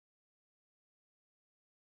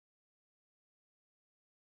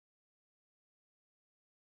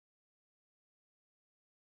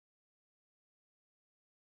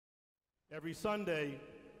Every Sunday,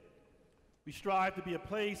 we strive to be a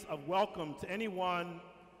place of welcome to anyone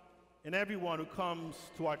and everyone who comes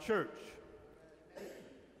to our church.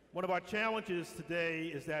 One of our challenges today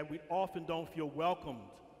is that we often don't feel welcomed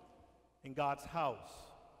in God's house.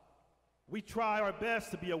 We try our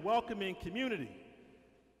best to be a welcoming community,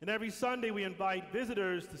 and every Sunday we invite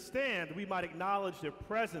visitors to stand that we might acknowledge their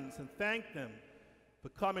presence and thank them for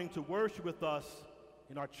coming to worship with us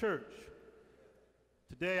in our church.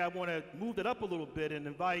 Today I want to move it up a little bit and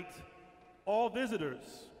invite all visitors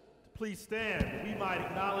to please stand that we might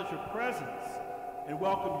acknowledge your presence and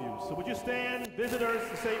welcome you. So would you stand, visitors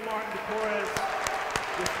to St. Martin de Porres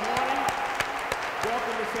this morning?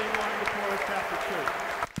 Welcome to St. Martin de Porres Catholic Church.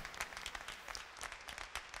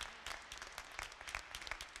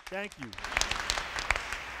 Thank you.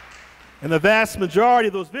 And the vast majority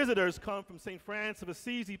of those visitors come from St. Francis of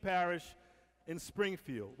Assisi Parish in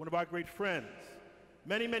Springfield, one of our great friends.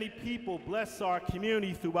 Many, many people bless our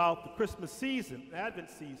community throughout the Christmas season, Advent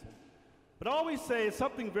season. But I always say it's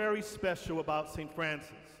something very special about St. Francis.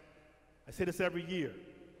 I say this every year.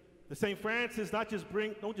 The St. Francis don't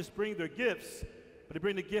just bring their gifts, but they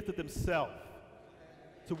bring the gift of themselves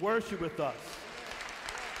to worship with us.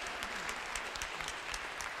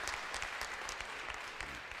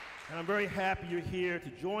 And I'm very happy you're here to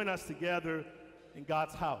join us together in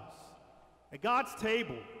God's house. At God's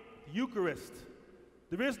table, the Eucharist,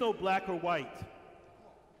 there is no black or white,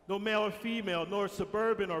 no male or female, nor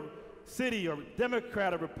suburban or city or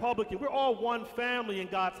Democrat or Republican. We're all one family in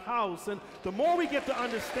God's house, and the more we get to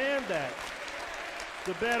understand that,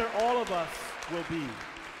 the better all of us will be.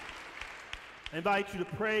 I invite you to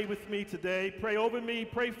pray with me today, pray over me,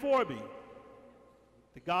 pray for me,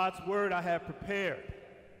 that God's word I have prepared,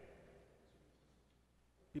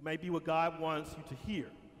 it may be what God wants you to hear.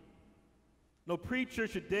 No preacher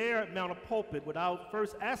should dare mount a pulpit without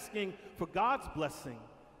first asking for God's blessing.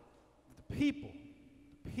 The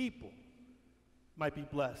people might be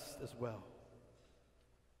blessed as well.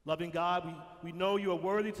 Loving God, we know you are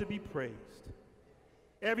worthy to be praised.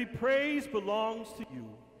 Every praise belongs to you.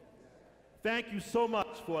 Thank you so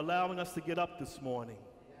much for allowing us to get up this morning.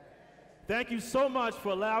 Thank you so much for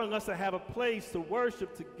allowing us to have a place to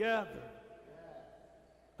worship together.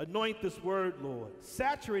 Anoint this word, Lord.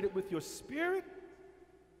 Saturate it with your spirit.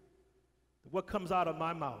 That what comes out of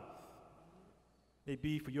my mouth may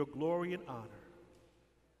be for your glory and honor.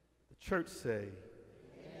 The church say,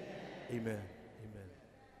 amen. Amen. Amen.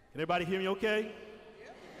 Can everybody hear me okay?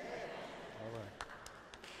 Yep. All right.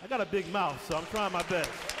 I got a big mouth, so I'm trying my best.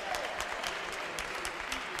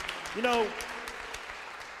 You know,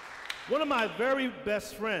 one of my very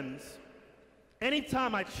best friends,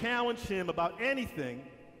 anytime I challenge him about anything,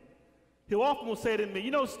 he'll often will say to me, you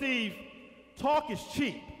know, Steve, talk is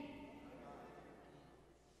cheap.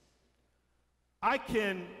 I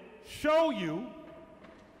can show you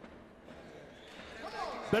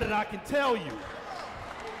better than I can tell you.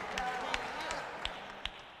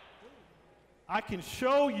 I can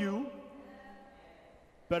show you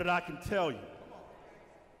better than I can tell you.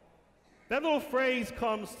 That little phrase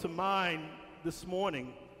comes to mind this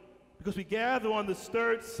morning because we gather on this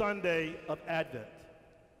third Sunday of Advent.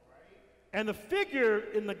 And the figure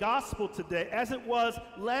in the gospel today, as it was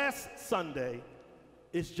last Sunday,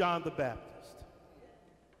 is John the Baptist.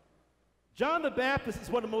 John the Baptist is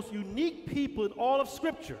one of the most unique people in all of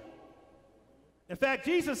Scripture. In fact,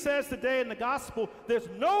 Jesus says today in the gospel, there's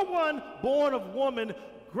no one born of woman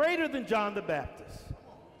greater than John the Baptist.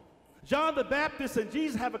 John the Baptist and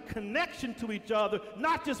Jesus have a connection to each other,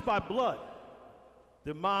 not just by blood.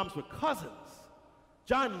 Their moms were cousins.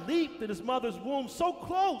 John leaped in his mother's womb so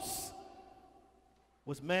close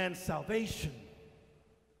was man's salvation.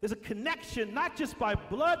 There's a connection, not just by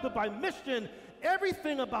blood, but by mission.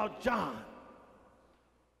 Everything about John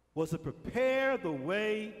was to prepare the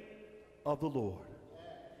way of the Lord.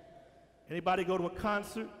 Anybody go to a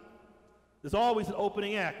concert? There's always an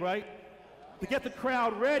opening act, right? To get the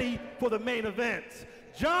crowd ready for the main event.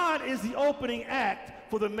 John is the opening act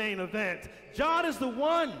for the main event. John is the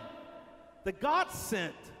one that God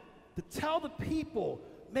sent to tell the people,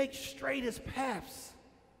 make straight his paths.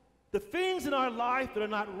 The things in our life that are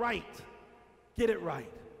not right, get it right.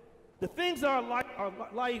 The things in our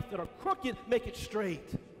life that are crooked, make it straight.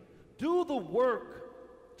 Do the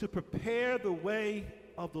work to prepare the way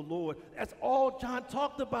of the Lord. That's all John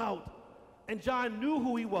talked about. And John knew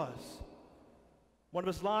who he was. One of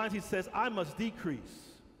his lines, he says, I must decrease.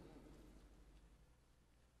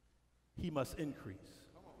 He must increase.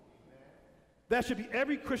 That should be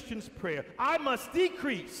every Christian's prayer. I must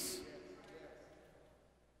decrease.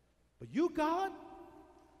 But you, God,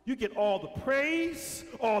 You get all the praise,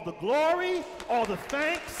 all the glory, all the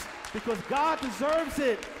thanks, because God deserves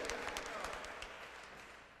it.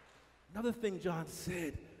 Another thing John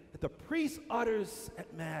said, that the priest utters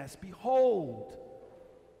at Mass, "Behold,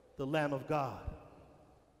 the Lamb of God,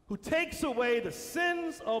 who takes away the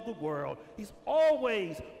sins of the world." He's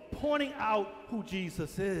always pointing out who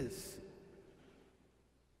Jesus is.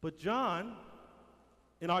 But John,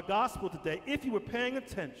 in our gospel today, if you were paying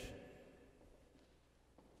attention,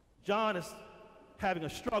 John is having a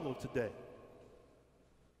struggle today.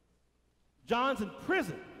 John's in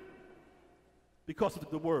prison because of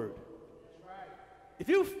the word. If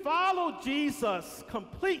you follow Jesus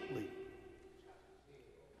completely,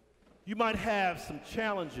 you might have some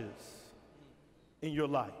challenges in your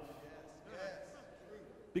life.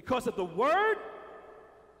 Because of the word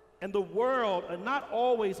and the world are not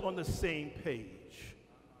always on the same page.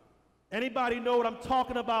 Anybody know what I'm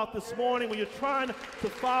talking about this morning when you're trying to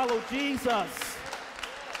follow Jesus?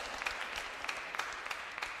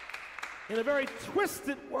 In a very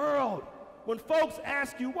twisted world, when folks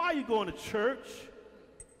ask you, "Why are you going to church?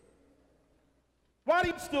 Why do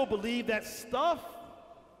you still believe that stuff?"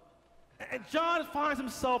 And John finds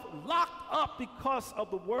himself locked up because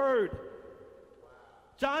of the word.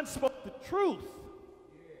 John spoke the truth,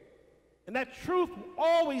 and that truth will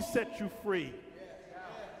always set you free.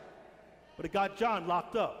 But it got John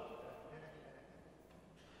locked up.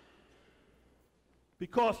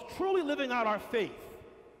 Because truly living out our faith,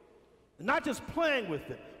 and not just playing with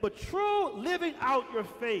it, but true living out your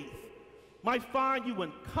faith might find you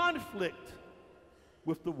in conflict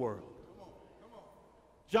with the world.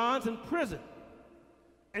 John's in prison,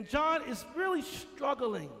 and John is really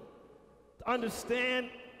struggling to understand,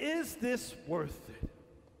 is this worth it?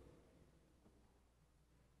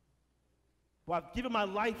 Who I've given my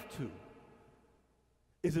life to,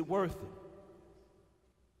 is it worth it?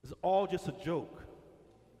 Is it all just a joke?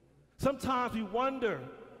 Sometimes we wonder,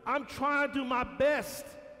 I'm trying to do my best,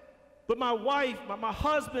 but my wife, my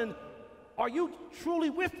husband, are you truly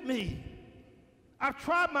with me? I've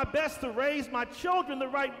tried my best to raise my children the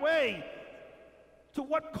right way. To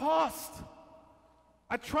what cost?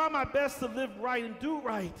 I try my best to live right and do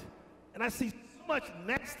right, and I see so much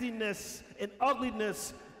nastiness and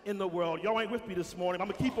ugliness in the world. Y'all ain't with me this morning. I'm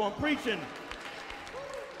gonna keep on preaching.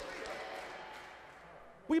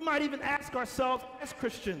 We might even ask ourselves as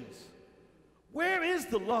Christians, where is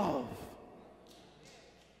the love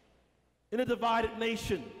in a divided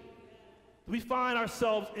nation that we find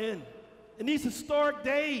ourselves in these historic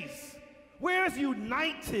days? Where is the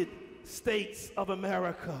United States of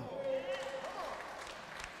America?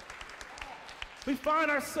 We find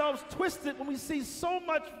ourselves twisted when we see so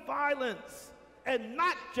much violence, and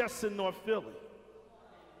not just in North Philly.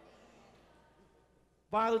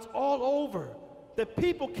 Violence all over, that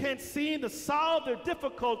people can't seem to solve their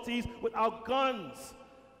difficulties without guns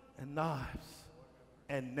and knives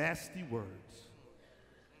and nasty words.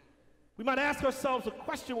 We might ask ourselves a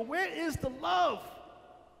question, well, where is the love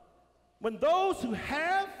when those who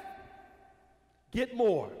have get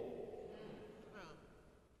more,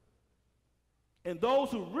 and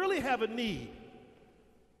those who really have a need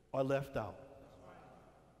are left out?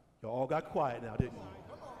 Y'all all got quiet now, didn't you?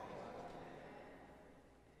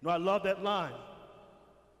 No, I love that line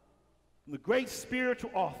from the great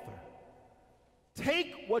spiritual author.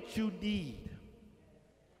 Take what you need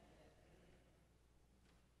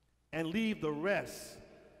and leave the rest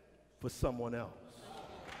for someone else.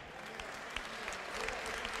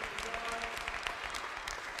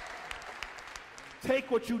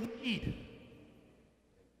 Take what you need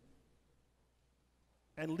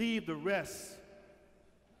and leave the rest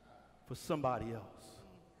for somebody else.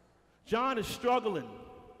 John is struggling.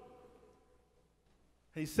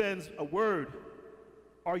 He sends a word.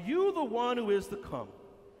 Are you the one who is to come?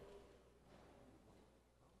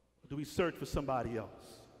 Or do we search for somebody else?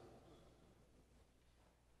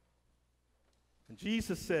 And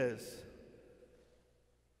Jesus says,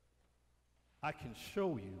 I can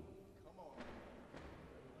show you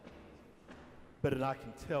better than I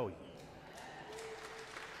can tell you.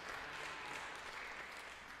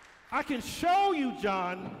 I can show you,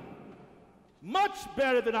 John, much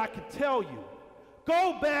better than I can tell you.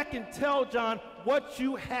 Go back and tell John what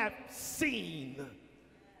you have seen.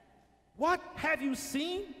 What have you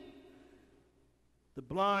seen? The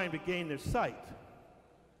blind regain their sight.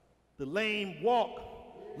 The lame walk.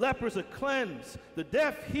 Lepers are cleansed. The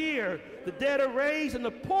deaf hear. The dead are raised. And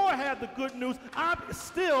the poor have the good news. I'm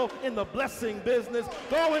still in the blessing business.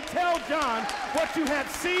 Go and tell John what you have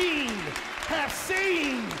seen. Have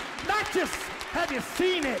seen. Not just have you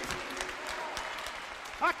seen it.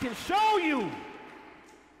 I can show you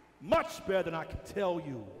much better than I can tell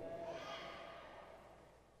you.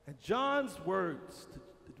 And John's words,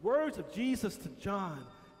 the words of Jesus to John,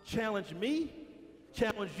 challenge me,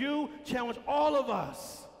 challenge you, challenge all of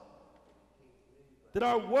us. That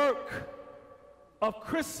our work of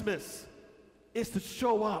Christmas is to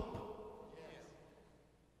show up,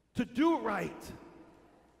 to do right,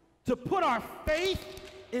 to put our faith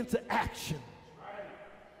into action.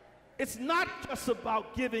 It's not just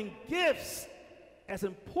about giving gifts, as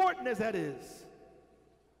important as that is.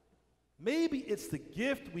 Maybe it's the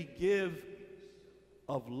gift we give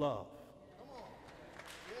of love.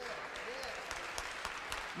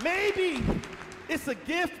 Maybe it's a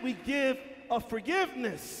gift we give of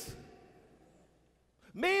forgiveness.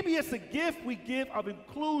 Maybe it's a gift we give of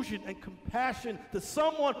inclusion and compassion to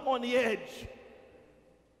someone on the edge.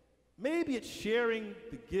 Maybe it's sharing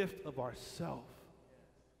the gift of ourself.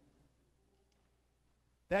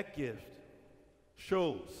 That gift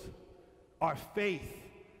shows our faith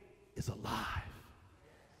is alive.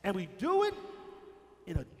 And we do it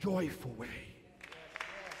in a joyful way.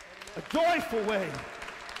 A joyful way.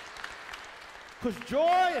 Because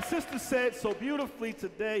joy, as Sister said so beautifully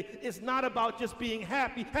today, is not about just being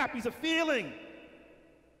happy. Happy's a feeling.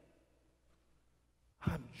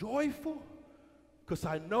 I'm joyful because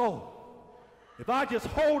I know if I just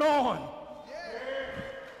hold on,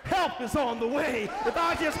 help is on the way. If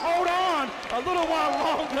I just hold on a little while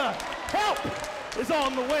longer, help is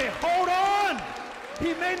on the way. Hold on.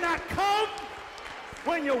 He may not come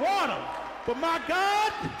when you want him, but my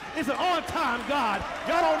God is an on-time God.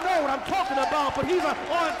 Y'all don't know what I'm talking about, but he's an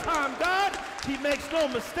on-time God. He makes no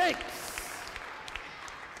mistakes.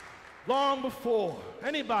 Long before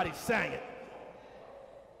anybody sang it,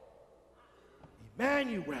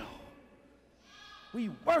 Emmanuel, we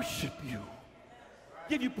worship you.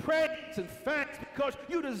 Give you praise and thanks because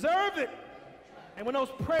you deserve it. And when those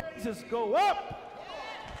praises go up,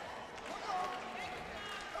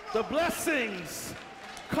 the blessings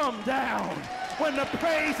come down. When the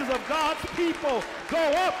praises of God's people go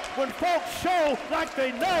up, when folks show like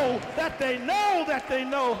they know that they know that they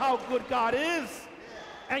know how good God is,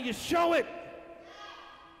 and you show it,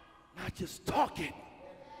 not just talk it.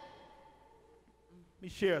 Let me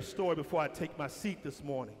share a story before I take my seat this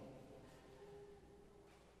morning.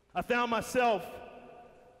 I found myself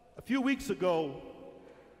a few weeks ago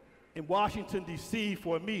in Washington, D.C.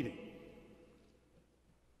 for a meeting.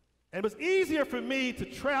 And it was easier for me to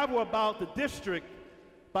travel about the district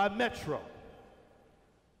by metro.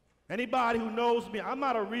 Anybody who knows me, I'm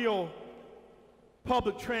not a real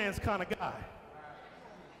public trans kind of guy,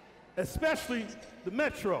 especially the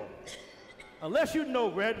metro. Unless you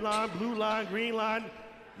know red line, blue line, green line,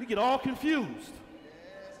 you get all confused.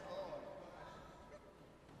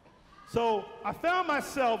 So I found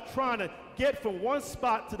myself trying to get from one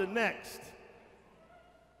spot to the next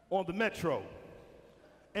on the metro.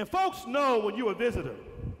 And folks know when you're a visitor,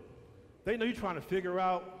 they know you're trying to figure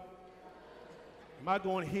out, am I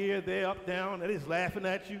going here, there, up, down? They're just laughing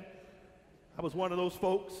at you. I was one of those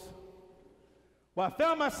folks. Well, I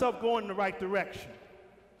found myself going in the right direction,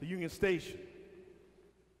 the Union Station.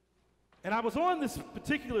 And I was on this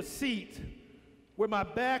particular seat where my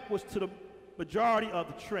back was to the majority of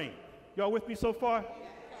the train. Y'all with me so far?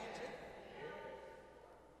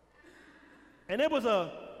 And there was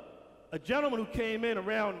a gentleman who came in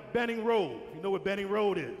around Benning Road. You know what Benning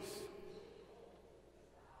Road is.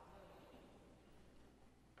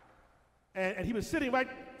 And he was sitting right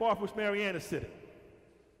far from where Marianne is sitting.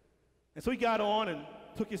 And so he got on and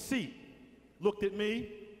took his seat, looked at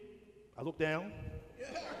me. I looked down.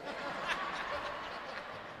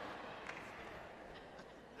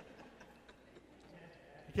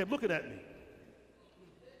 He kept looking at me.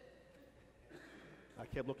 I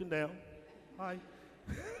kept looking down. Hi.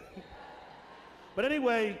 But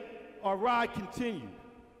anyway, our ride continued.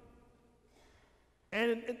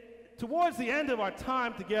 And towards the end of our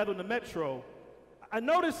time together in the metro, I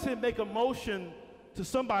noticed him make a motion to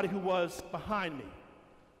somebody who was behind me.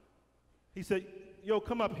 He said, yo,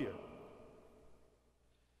 come up here.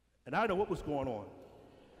 And I didn't know what was going on.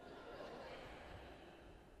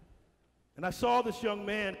 And I saw this young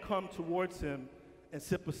man come towards him and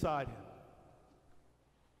sit beside him.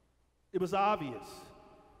 It was obvious,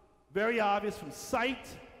 very obvious from sight,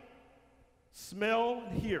 smell,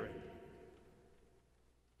 and hearing.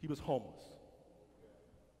 He was homeless.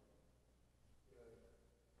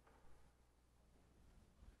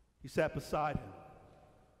 He sat beside him.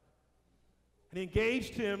 And he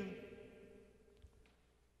engaged him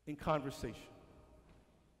in conversation.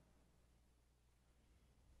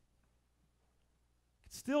 I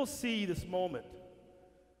could still see this moment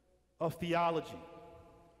of theology.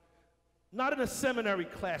 not in a seminary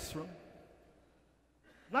classroom,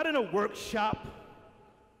 not in a workshop,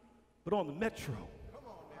 but on the metro.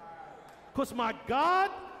 Because my God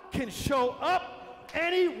can show up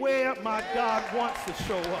anywhere my God wants to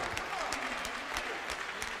show up.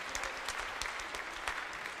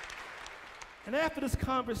 And after this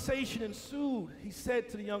conversation ensued, he said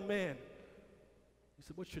to the young man, he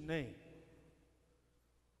said, "What's your name?"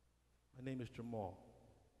 "My name is Jamal."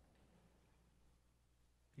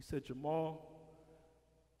 He said, "Jamal,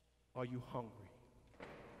 are you hungry?"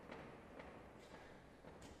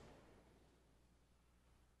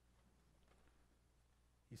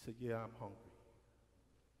 He said, "Yeah, I'm hungry."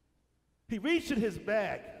 He reached in his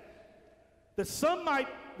bag that some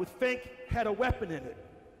would think had a weapon in it,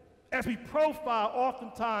 as we profile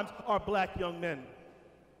oftentimes our black young men.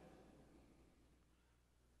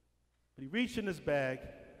 But he reached in his bag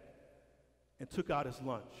and took out his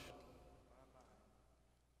lunch.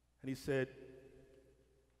 And he said,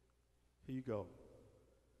 "Here you go.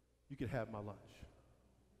 You can have my lunch."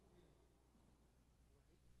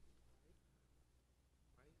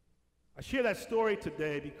 I share that story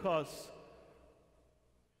today because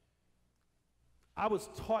I was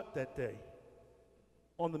taught that day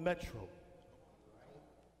on the metro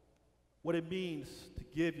what it means to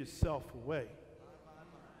give yourself away.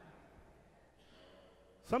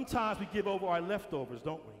 Sometimes we give over our leftovers,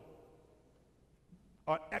 don't we?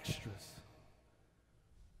 Our extras.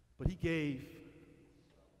 But he gave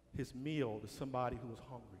his meal to somebody who was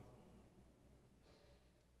hungry.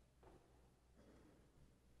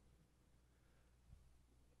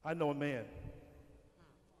 I know a man.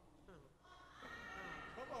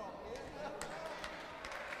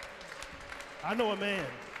 I know a man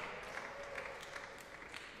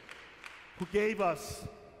who gave us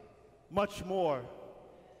much more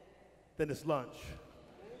than his lunch.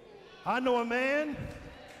 I know a man,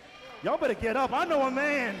 y'all better get up. I know a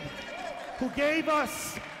man who gave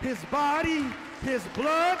us his body, his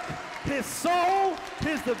blood, his soul,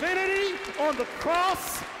 his divinity on the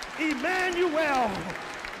cross. Emmanuel,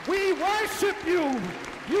 we worship you.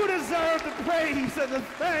 You deserve the praise and the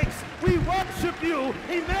thanks. We worship you.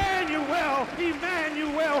 Emmanuel,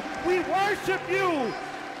 Emmanuel, we worship you.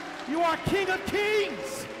 You are King of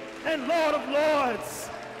Kings and Lord of Lords.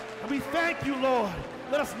 And we thank you, Lord.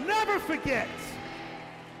 Let us never forget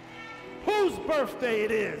whose birthday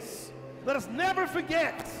it is. Let us never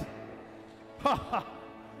forget.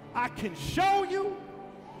 I can show you,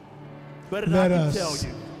 but I can tell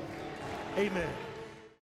you. Amen.